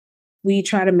we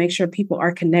try to make sure people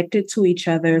are connected to each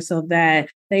other so that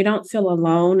they don't feel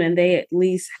alone and they at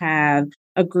least have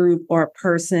a group or a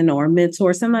person or a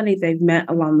mentor, somebody they've met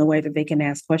along the way that they can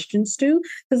ask questions to,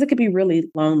 because it could be really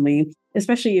lonely,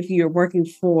 especially if you're working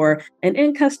for an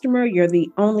end customer, you're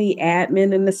the only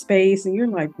admin in the space and you're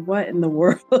like, what in the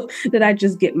world did I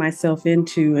just get myself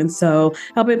into? And so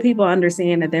helping people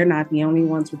understand that they're not the only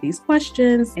ones with these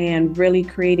questions and really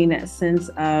creating that sense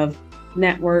of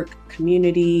network,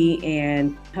 community,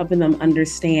 and helping them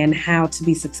understand how to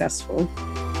be successful.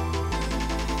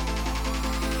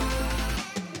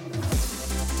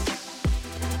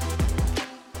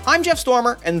 I'm Jeff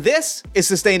Stormer, and this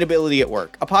is Sustainability at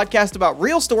Work, a podcast about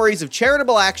real stories of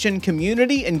charitable action,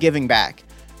 community, and giving back.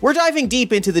 We're diving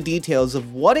deep into the details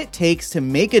of what it takes to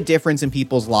make a difference in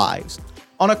people's lives,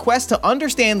 on a quest to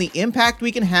understand the impact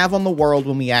we can have on the world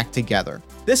when we act together.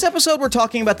 This episode, we're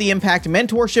talking about the impact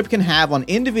mentorship can have on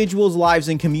individuals' lives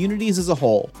and communities as a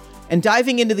whole, and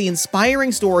diving into the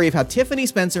inspiring story of how Tiffany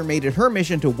Spencer made it her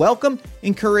mission to welcome,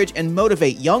 encourage, and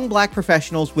motivate young Black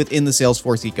professionals within the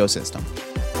Salesforce ecosystem.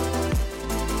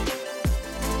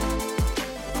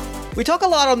 We talk a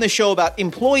lot on this show about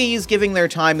employees giving their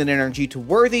time and energy to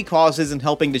worthy causes and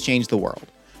helping to change the world.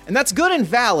 And that's good and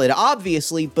valid,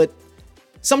 obviously, but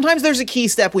sometimes there's a key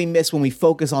step we miss when we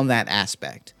focus on that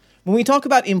aspect. When we talk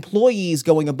about employees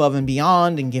going above and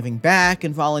beyond and giving back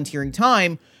and volunteering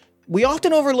time, we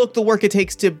often overlook the work it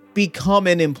takes to become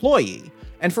an employee.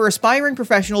 And for aspiring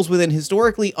professionals within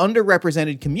historically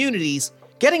underrepresented communities,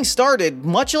 getting started,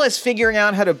 much less figuring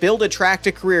out how to build a track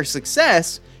to career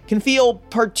success, can feel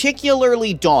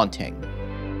particularly daunting.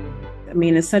 I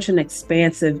mean, it's such an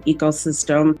expansive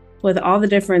ecosystem with all the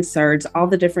different certs, all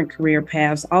the different career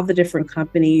paths, all the different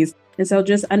companies. And so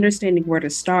just understanding where to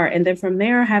start. And then from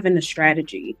there, having a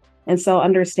strategy. And so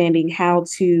understanding how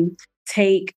to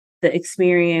take the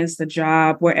experience, the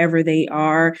job, wherever they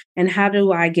are, and how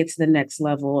do I get to the next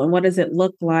level? And what does it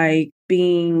look like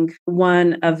being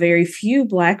one of very few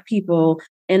Black people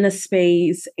in a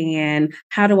space, and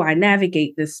how do I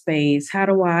navigate this space? How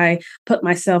do I put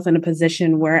myself in a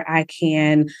position where I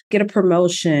can get a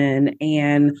promotion?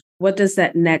 And what does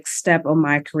that next step on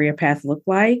my career path look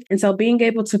like? And so being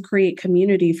able to create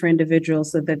community for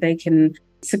individuals so that they can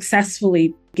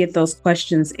successfully get those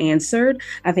questions answered,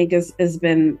 I think has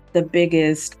been the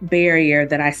biggest barrier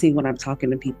that I see when I'm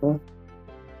talking to people.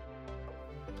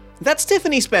 That's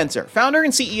Tiffany Spencer, founder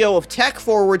and CEO of Tech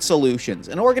Forward Solutions,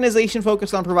 an organization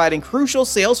focused on providing crucial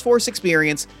Salesforce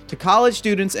experience to college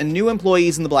students and new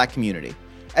employees in the Black community.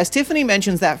 As Tiffany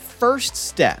mentions, that first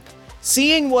step,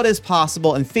 seeing what is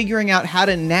possible and figuring out how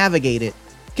to navigate it,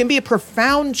 can be a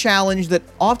profound challenge that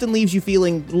often leaves you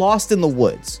feeling lost in the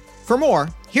woods. For more,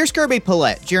 here's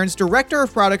Pillette, Gerent's Director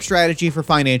of Product Strategy for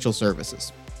Financial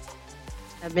Services.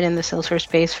 I've been in the Salesforce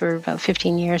space for about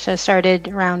 15 years. I started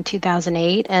around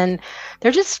 2008, and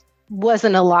there just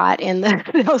wasn't a lot in the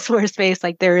Salesforce space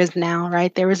like there is now,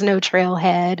 right? There was no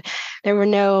trailhead. I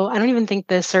don't even think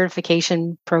the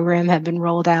certification program had been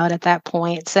rolled out at that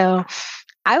point. So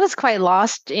I was quite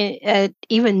lost at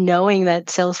even knowing that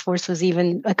Salesforce was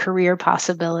even a career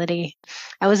possibility.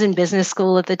 I was in business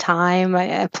school at the time.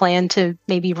 I planned to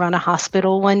maybe run a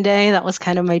hospital one day. That was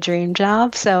kind of my dream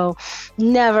job. So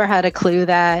never had a clue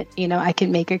that, I could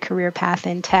make a career path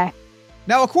in tech.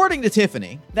 Now, according to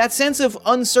Tiffany, that sense of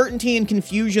uncertainty and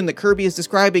confusion that Kirbie is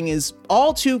describing is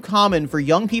all too common for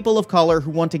young people of color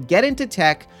who want to get into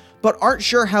tech but aren't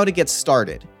sure how to get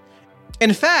started.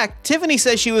 In fact, Tiffany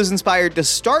says she was inspired to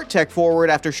start Tech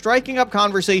Forward after striking up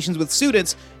conversations with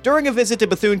students during a visit to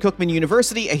Bethune-Cookman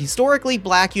University, a historically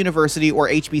Black university, or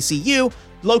HBCU,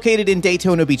 located in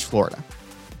Daytona Beach, Florida.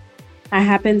 I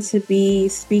happened to be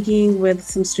speaking with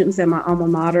some students at my alma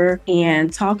mater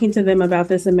and talking to them about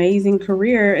this amazing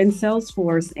career in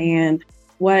Salesforce and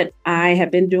what I had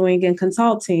been doing in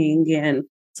consulting and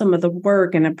some of the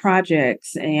work and the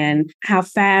projects and how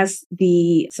fast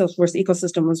the Salesforce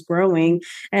ecosystem was growing.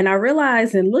 And I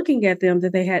realized in looking at them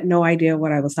that they had no idea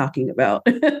what I was talking about.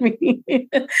 I mean,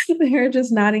 they're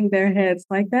just nodding their heads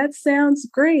like, that sounds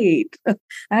great.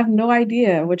 I have no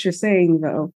idea what you're saying,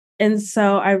 though. And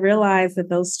so I realized that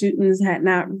those students had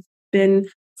not been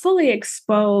fully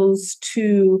exposed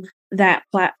to that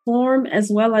platform, as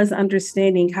well as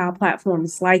understanding how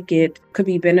platforms like it could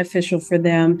be beneficial for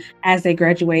them as they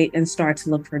graduate and start to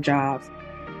look for jobs.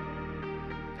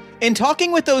 In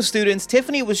talking with those students,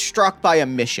 Tiffany was struck by a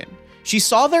mission. She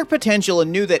saw their potential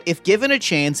and knew that if given a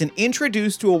chance and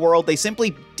introduced to a world they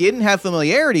simply didn't have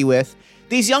familiarity with,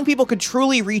 these young people could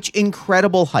truly reach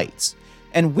incredible heights.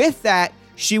 And with that,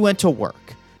 she went to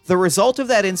work. The result of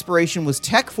that inspiration was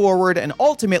Tech Forward and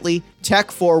ultimately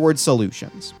Tech Forward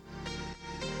Solutions.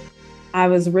 I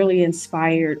was really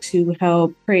inspired to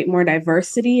help create more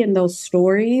diversity in those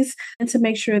stories and to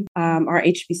make sure our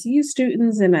HBCU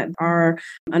students and our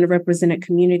underrepresented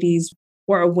communities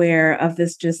were aware of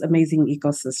this just amazing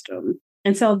ecosystem.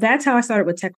 And so that's how I started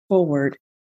with Tech Forward.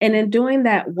 And in doing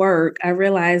that work, I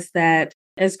realized that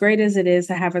as great as it is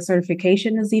to have a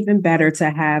certification, it's even better to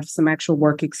have some actual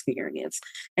work experience.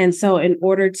 And so in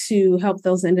order to help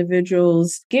those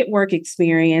individuals get work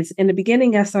experience, in the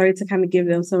beginning, I started to kind of give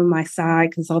them some of my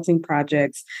side consulting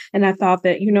projects. And I thought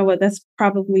that, you know what, that's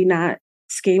probably not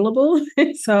scalable.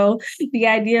 So the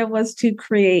idea was to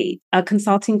create a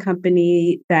consulting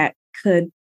company that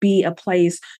could be a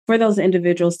place for those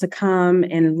individuals to come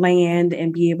and land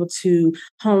and be able to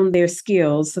hone their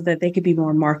skills so that they could be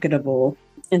more marketable.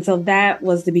 And so that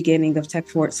was the beginning of Tech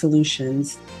Forward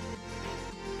Solutions.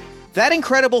 That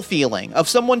incredible feeling of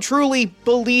someone truly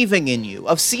believing in you,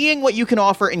 of seeing what you can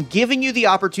offer and giving you the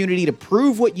opportunity to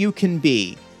prove what you can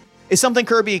be, is something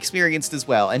Kirbie experienced as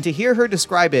well. And to hear her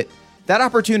describe it, that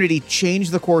opportunity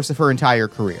changed the course of her entire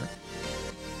career.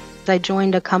 I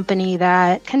joined a company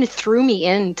that kind of threw me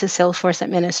into Salesforce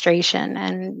administration.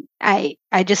 And I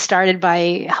just started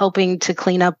by helping to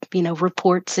clean up,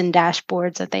 reports and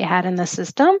dashboards that they had in the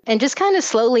system, and just kind of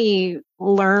slowly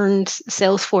learned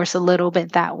Salesforce a little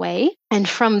bit that way. And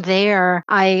from there,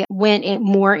 I went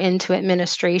more into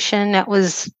administration. That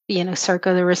was,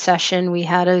 circa the recession. We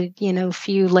had a,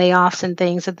 few layoffs and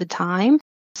things at the time.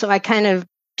 So I kind of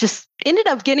just ended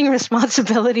up getting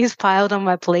responsibilities piled on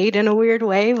my plate in a weird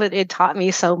way, but it taught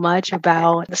me so much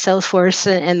about Salesforce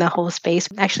and the whole space,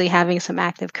 actually having some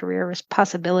active career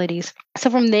possibilities.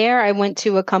 So from there, I went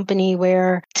to a company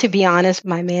where, to be honest,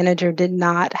 my manager did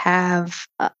not have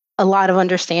a lot of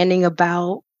understanding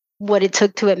about what it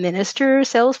took to administer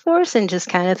Salesforce, and just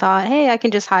kind of thought, hey, I can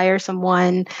just hire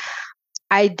someone.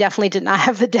 I definitely did not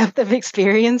have the depth of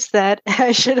experience that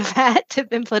I should have had to have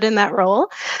been put in that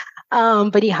role.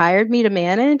 But he hired me to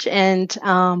manage. And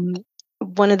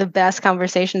one of the best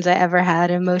conversations I ever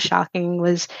had, and most shocking,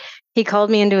 was he called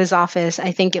me into his office.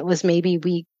 I think it was maybe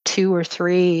week 2 or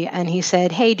 3. And he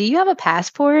said, hey, do you have a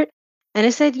passport? And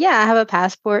I said, yeah, I have a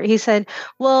passport. He said,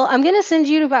 well, I'm going to send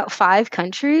you to about 5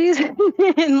 countries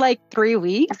in like 3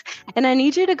 weeks. And I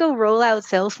need you to go roll out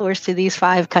Salesforce to these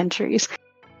 5 countries.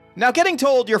 Now, getting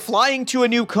told you're flying to a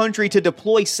new country to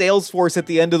deploy Salesforce at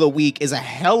the end of the week is a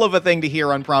hell of a thing to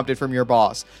hear unprompted from your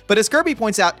boss. But as Kirbie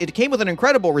points out, it came with an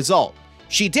incredible result.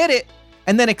 She did it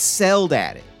and then excelled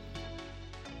at it.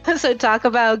 So talk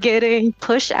about getting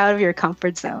pushed out of your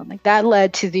comfort zone. Like that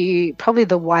led to probably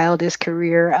the wildest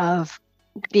career of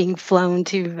being flown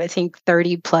to, I think,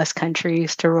 30 plus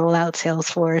countries to roll out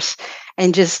Salesforce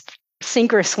and just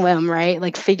sink or swim, right?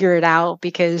 Like figure it out,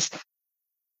 because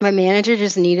my manager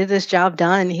just needed this job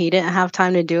done. He didn't have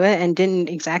time to do it and didn't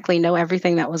exactly know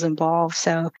everything that was involved.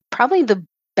 So probably the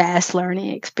best learning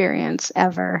experience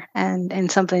ever,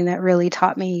 and something that really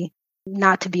taught me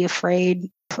not to be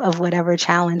afraid of whatever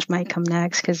challenge might come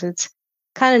next, because it's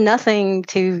kind of nothing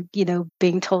to,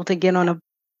 being told to get on a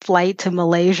flight to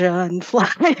Malaysia and fly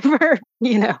for,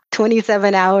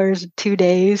 27 hours, 2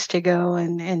 days to go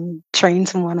and train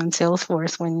someone on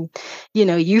Salesforce when,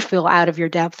 you feel out of your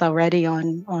depth already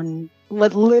on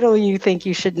what little you think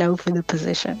you should know for the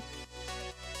position.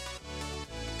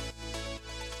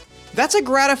 That's a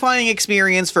gratifying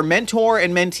experience for mentor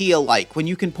and mentee alike, when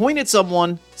you can point at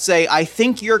someone, say, I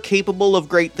think you're capable of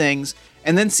great things,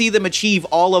 and then see them achieve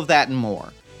all of that and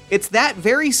more. It's that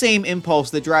very same impulse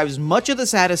that drives much of the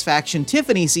satisfaction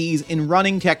Tiffany sees in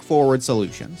running Tech Forward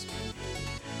Solutions.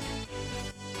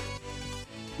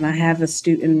 And I have a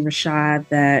student, Rashad,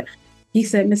 that he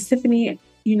said, Miss Tiffany,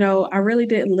 I really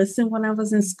didn't listen when I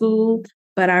was in school,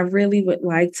 but I really would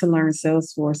like to learn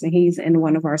Salesforce. And he's in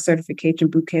one of our certification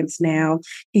boot camps now.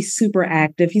 He's super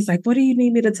active. He's like, what do you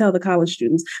need me to tell the college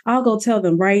students? I'll go tell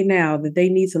them right now that they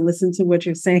need to listen to what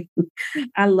you're saying.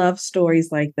 I love stories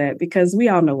like that, because we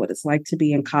all know what it's like to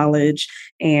be in college.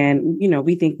 And,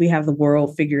 we think we have the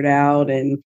world figured out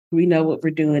and we know what we're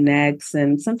doing next.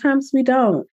 And sometimes we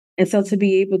don't. And so to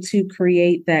be able to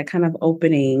create that kind of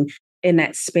opening in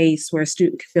that space where a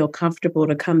student can feel comfortable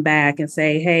to come back and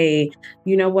say, hey,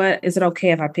 you know what? Is it okay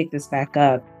if I pick this back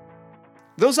up?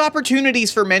 Those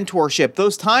opportunities for mentorship,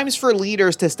 those times for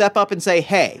leaders to step up and say,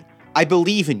 hey, I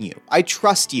believe in you, I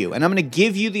trust you, and I'm going to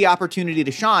give you the opportunity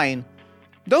to shine,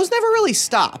 those never really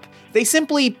stop. They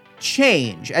simply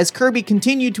change, as Kirbie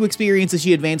continued to experience as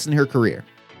she advanced in her career.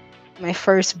 My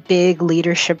first big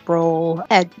leadership role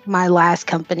at my last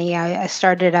company, I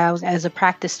started out as a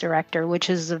practice director, which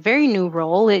is a very new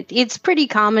role. It's pretty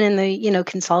common in the,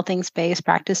 consulting space,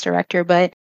 practice director,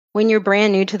 but when you're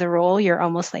brand new to the role, you're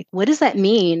almost like, what does that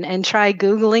mean? And try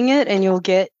Googling it and you'll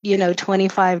get,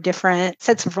 25 different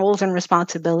sets of roles and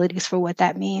responsibilities for what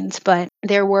that means. But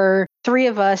there were 3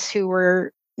 of us who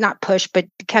were not pushed, but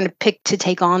kind of picked to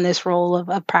take on this role of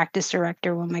a practice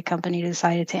director when my company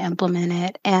decided to implement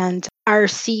it. And our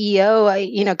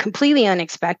CEO, completely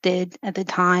unexpected at the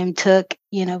time, took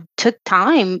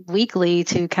time weekly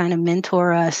to kind of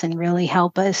mentor us and really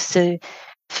help us to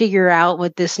figure out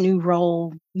what this new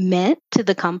role meant to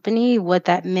the company, what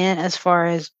that meant as far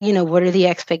as, what are the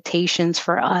expectations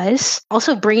for us.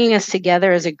 Also bringing us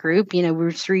together as a group. We were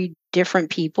 3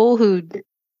 different people who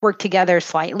worked together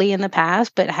slightly in the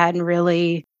past, but hadn't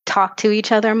really talked to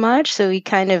each other much. So he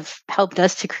kind of helped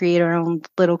us to create our own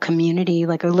little community,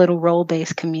 like a little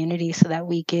role-based community, so that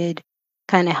we could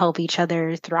kind of help each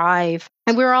other thrive.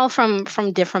 And we were all from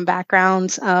different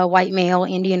backgrounds, white male,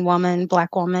 Indian woman,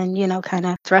 Black woman, kind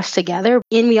of thrust together.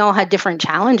 And we all had different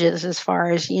challenges as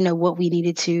far as, what we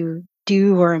needed to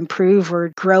do or improve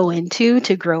or grow into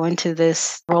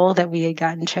this role that we had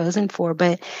gotten chosen for.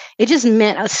 But it just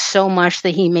meant us so much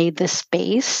that he made this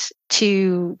space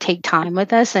to take time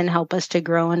with us and help us to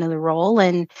grow into the role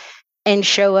and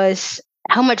show us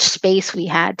how much space we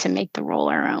had to make the role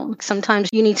our own. Sometimes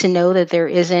you need to know that there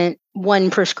isn't one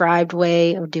prescribed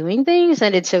way of doing things,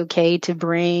 that it's okay to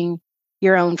bring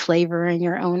your own flavor and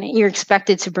you're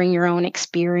expected to bring your own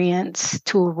experience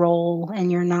to a role,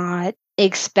 and you're not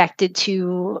expected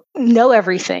to know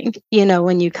everything,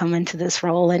 when you come into this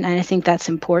role. And I think that's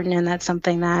important. And that's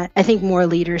something that I think more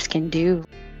leaders can do.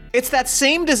 It's that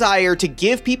same desire to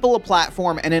give people a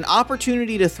platform and an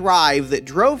opportunity to thrive that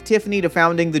drove Tiffany to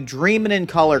founding the Dreamin' in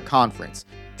Color conference.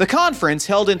 The conference,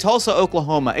 held in Tulsa,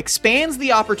 Oklahoma, expands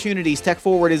the opportunities Tech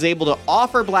Forward is able to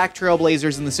offer Black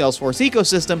Trailblazers in the Salesforce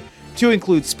ecosystem to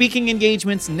include speaking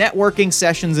engagements, networking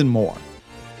sessions, and more.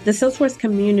 The Salesforce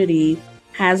community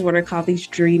has what are called these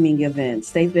dreaming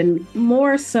events. They've been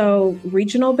more so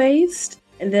regional based,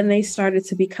 and then they started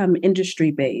to become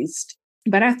industry based.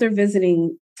 But after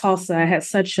visiting Tulsa, I had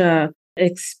such a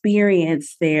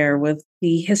experience there with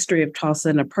the history of Tulsa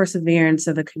and the perseverance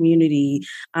of the community,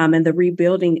 and the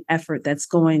rebuilding effort that's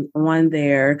going on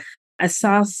there. I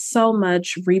saw so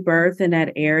much rebirth in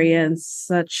that area and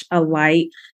such a light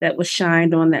that was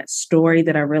shined on that story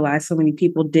that I realized so many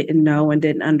people didn't know and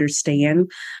didn't understand.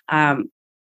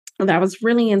 And I was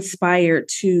really inspired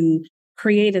to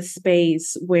create a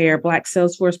space where Black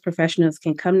Salesforce professionals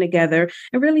can come together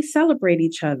and really celebrate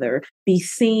each other, be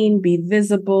seen, be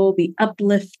visible, be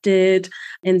uplifted.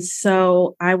 And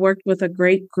so I worked with a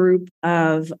great group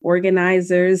of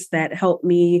organizers that helped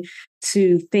me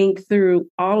to think through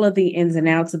all of the ins and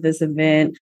outs of this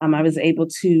event. I was able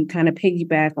to kind of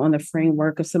piggyback on the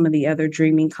framework of some of the other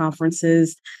dreaming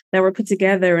conferences that were put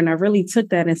together. And I really took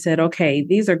that and said, okay,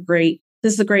 these are great.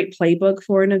 This is a great playbook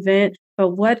for an event, but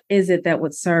what is it that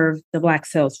would serve the Black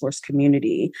Salesforce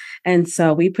community? And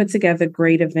so we put together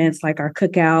great events like our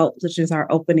cookout, which is our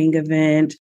opening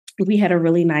event. We had a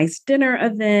really nice dinner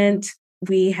event.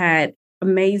 We had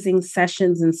amazing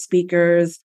sessions and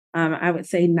speakers. I would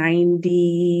say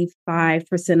 95%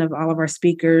 of all of our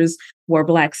speakers were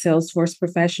Black Salesforce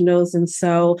professionals. And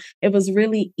so it was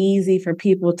really easy for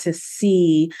people to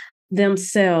see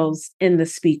themselves in the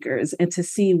speakers and to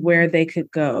see where they could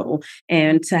go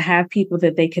and to have people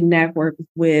that they can network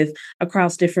with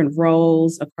across different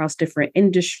roles, across different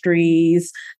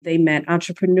industries. They met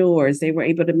entrepreneurs. They were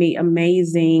able to meet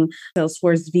amazing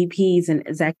Salesforce VPs and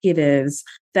executives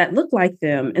that looked like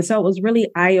them. And so it was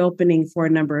really eye-opening for a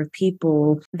number of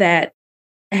people that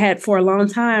had for a long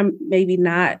time maybe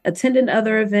not attended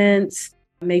other events,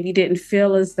 maybe didn't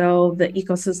feel as though the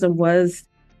ecosystem was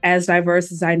as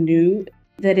diverse as I knew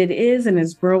that it is and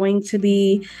is growing to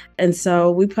be. And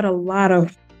so we put a lot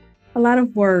of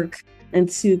work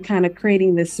into kind of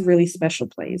creating this really special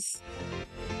place.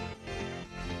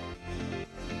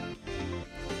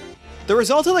 The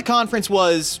result of the conference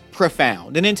was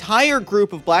profound. An entire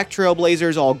group of Black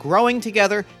Trailblazers all growing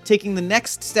together, taking the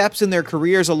next steps in their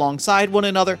careers alongside one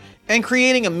another, and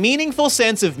creating a meaningful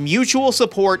sense of mutual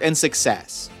support and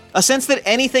success. A sense that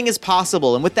anything is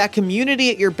possible, and with that community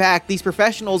at your back, these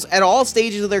professionals at all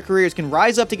stages of their careers can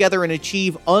rise up together and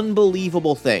achieve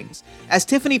unbelievable things. As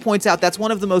Tiffany points out, that's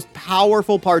one of the most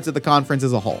powerful parts of the conference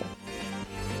as a whole.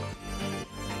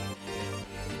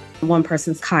 One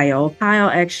person's Kyle. Kyle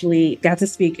actually got to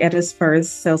speak at his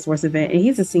first Salesforce event, and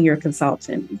he's a senior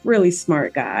consultant, really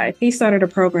smart guy. He started a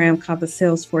program called the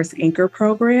Salesforce Anchor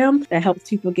Program that helps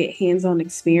people get hands-on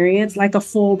experience, like a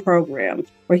full program,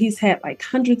 where he's had like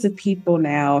hundreds of people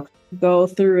now go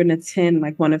through and attend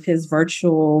like one of his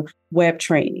virtual web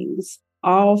trainings,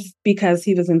 all because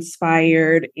he was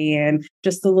inspired and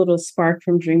just a little spark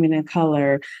from Dreaming in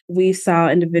Color. We saw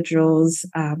individuals,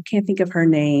 can't think of her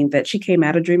name, that she came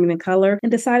out of Dreaming in Color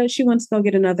and decided she wants to go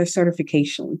get another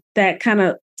certification. That kind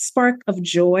of spark of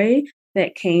joy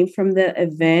that came from the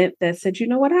event that said, you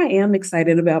know what, I am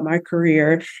excited about my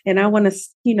career and I want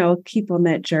to, keep on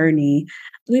that journey.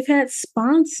 We've had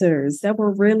sponsors that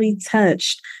were really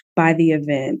touched by the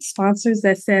event, sponsors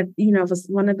that said, it was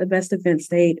one of the best events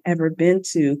they'd ever been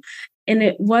to. And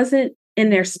it wasn't in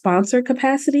their sponsor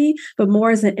capacity, but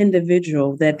more as an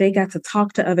individual, that they got to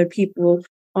talk to other people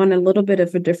on a little bit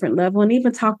of a different level and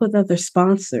even talk with other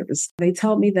sponsors. They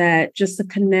told me that just the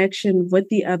connection with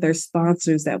the other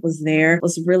sponsors that was there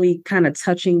was really kind of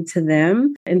touching to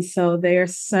them. And so they're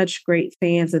such great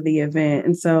fans of the event.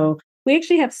 And so we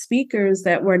actually have speakers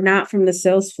that were not from the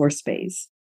Salesforce space.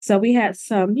 So we had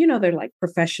some, they're like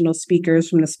professional speakers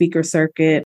from the speaker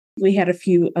circuit. We had a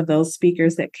few of those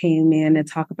speakers that came in and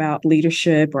talk about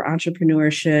leadership or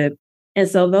entrepreneurship. And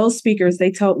so those speakers,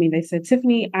 they told me, they said,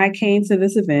 Tiffany, I came to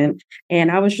this event and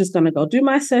I was just going to go do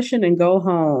my session and go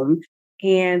home.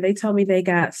 And they told me they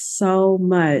got so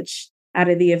much out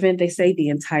of the event. They stayed the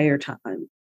entire time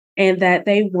and that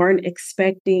they weren't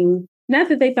expecting, not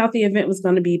that they thought the event was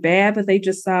going to be bad, but they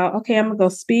just thought, okay, I'm going to go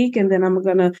speak and then I'm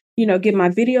going to, get my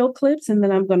video clips and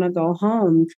then I'm going to go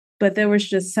home. But there was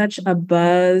just such a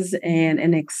buzz and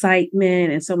an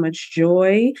excitement and so much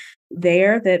joy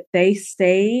there that they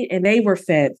stayed and they were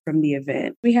fed from the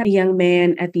event. We had a young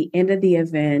man at the end of the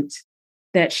event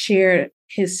that shared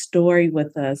his story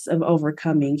with us of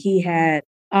overcoming. He had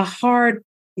a hard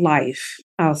life,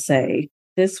 I'll say.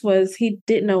 He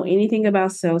didn't know anything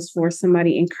about Salesforce.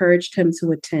 Somebody encouraged him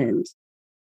to attend.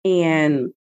 And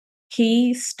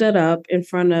he stood up in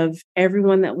front of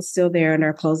everyone that was still there in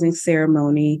our closing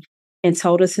ceremony and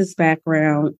told us his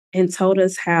background and told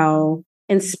us how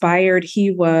inspired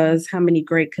he was, how many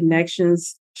great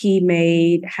connections he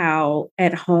made, how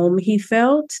at home he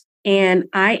felt. And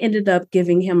I ended up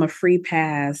giving him a free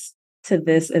pass to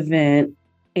this event.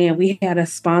 And we had a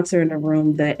sponsor in the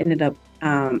room that ended up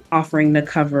offering to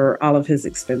cover all of his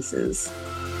expenses.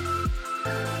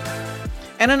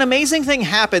 And an amazing thing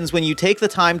happens when you take the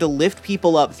time to lift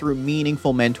people up through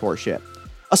meaningful mentorship.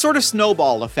 A sort of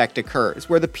snowball effect occurs,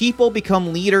 where the people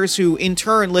become leaders who in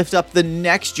turn lift up the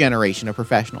next generation of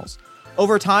professionals.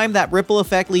 Over time, that ripple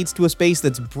effect leads to a space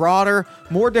that's broader,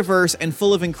 more diverse, and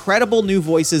full of incredible new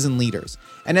voices and leaders.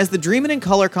 And as the Dreamin' in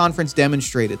Color conference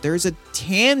demonstrated, there's a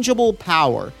tangible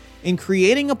power in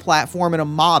creating a platform and a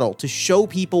model to show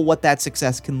people what that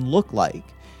success can look like.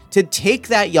 To take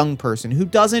that young person who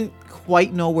doesn't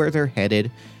quite know where they're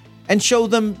headed and show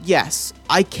them, yes,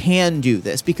 I can do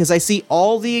this because I see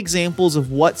all the examples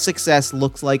of what success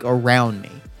looks like around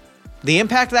me. The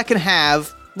impact that can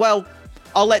have, well,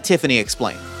 I'll let Tiffany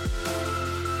explain.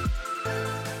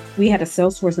 We had a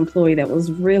Salesforce employee that was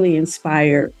really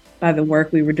inspired by the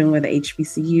work we were doing with the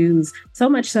HBCUs, so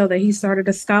much so that he started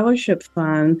a scholarship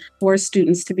fund for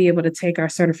students to be able to take our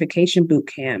certification boot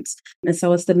camps. And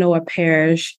so it's the Noah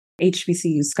Parrish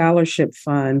HBCU Scholarship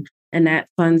Fund, and that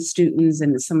funds students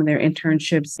and some of their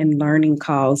internships and learning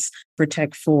costs for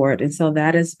Tech Forward. And so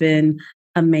that has been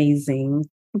amazing.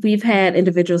 We've had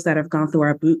individuals that have gone through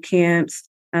our boot camps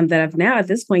that have now at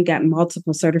this point gotten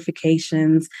multiple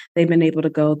certifications. They've been able to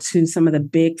go to some of the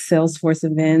big Salesforce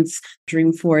events,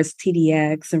 Dreamforce,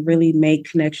 TDX, and really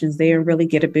make connections there and really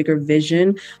get a bigger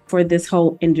vision for this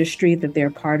whole industry that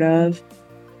they're part of.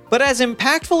 But as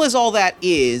impactful as all that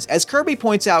is, as Kirbie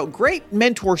points out, great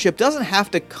mentorship doesn't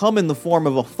have to come in the form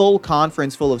of a full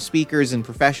conference full of speakers and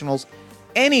professionals.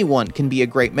 Anyone can be a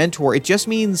great mentor. It just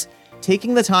means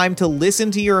taking the time to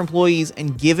listen to your employees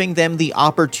and giving them the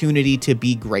opportunity to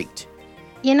be great.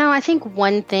 I think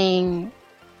one thing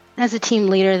as a team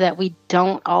leader that we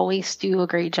don't always do a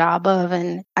great job of,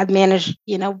 and I've managed,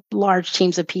 large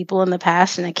teams of people in the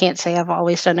past, and I can't say I've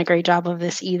always done a great job of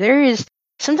this either, is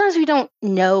sometimes we don't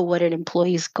know what an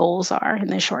employee's goals are in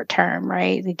the short term,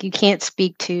 right? Like you can't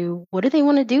speak to what do they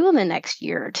want to do in the next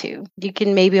year or two. You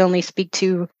can maybe only speak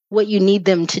to what you need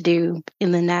them to do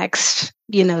in the next,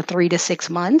 3 to 6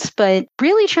 months, but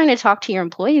really trying to talk to your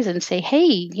employees and say,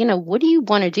 hey, what do you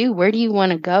want to do? Where do you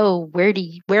want to go?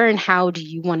 Where and how do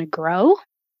you want to grow?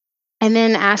 And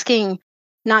then asking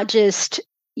not just,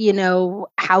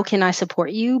 how can I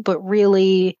support you, but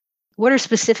really What are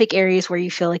specific areas where you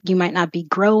feel like you might not be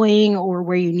growing or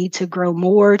where you need to grow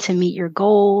more to meet your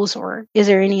goals? Or is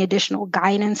there any additional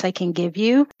guidance I can give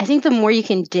you? I think the more you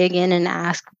can dig in and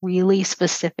ask really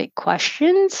specific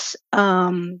questions,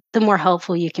 the more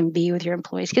helpful you can be with your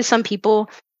employees. Because some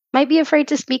people might be afraid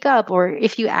to speak up, or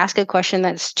if you ask a question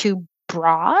that's too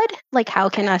broad, like how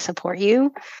can I support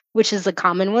you, which is a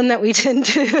common one that we tend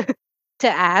to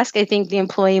ask, I think the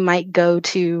employee might go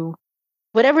to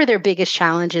whatever their biggest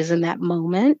challenge is in that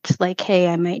moment, like, hey,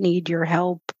 I might need your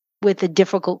help with a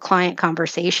difficult client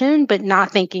conversation, but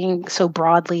not thinking so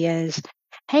broadly as,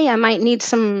 hey, I might need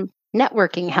some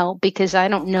networking help because I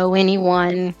don't know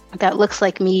anyone that looks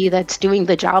like me that's doing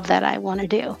the job that I want to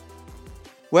do.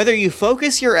 Whether you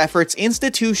focus your efforts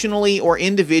institutionally or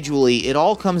individually, it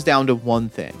all comes down to one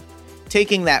thing: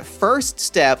 taking that first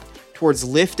step towards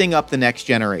lifting up the next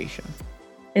generation.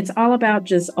 It's all about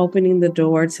just opening the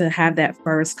door to have that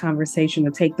first conversation,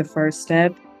 to take the first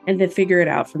step, and then figure it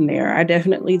out from there. I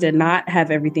definitely did not have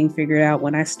everything figured out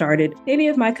when I started any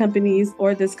of my companies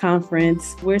or this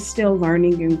conference. We're still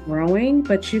learning and growing,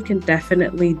 but you can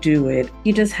definitely do it.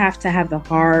 You just have to have the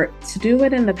heart to do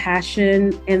it and the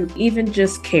passion and even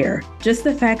just care. Just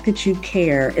the fact that you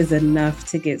care is enough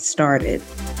to get started.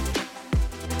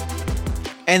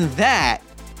 And that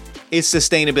is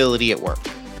sustainability at work.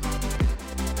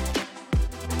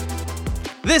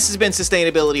 This has been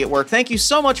Sustainability at Work. Thank you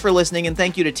so much for listening, and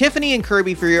thank you to Tiffany and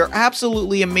Kirbie for your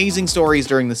absolutely amazing stories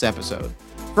during this episode.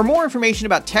 For more information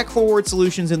about tech-forward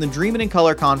solutions in the Dreamin' in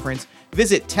Color conference,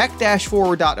 visit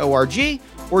tech-forward.org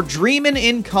or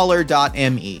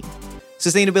dreamingincolor.me.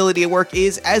 Sustainability at Work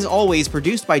is, as always,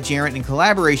 produced by Gerent in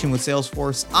collaboration with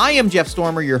Salesforce. I am Jeff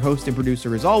Stormer, your host and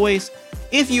producer as always.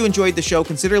 If you enjoyed the show,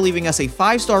 consider leaving us a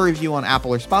 5-star review on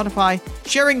Apple or Spotify,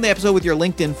 sharing the episode with your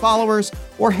LinkedIn followers,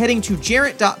 or heading to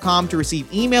gerent.com to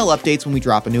receive email updates when we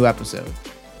drop a new episode.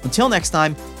 Until next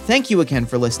time, thank you again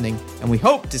for listening, and we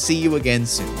hope to see you again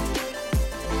soon.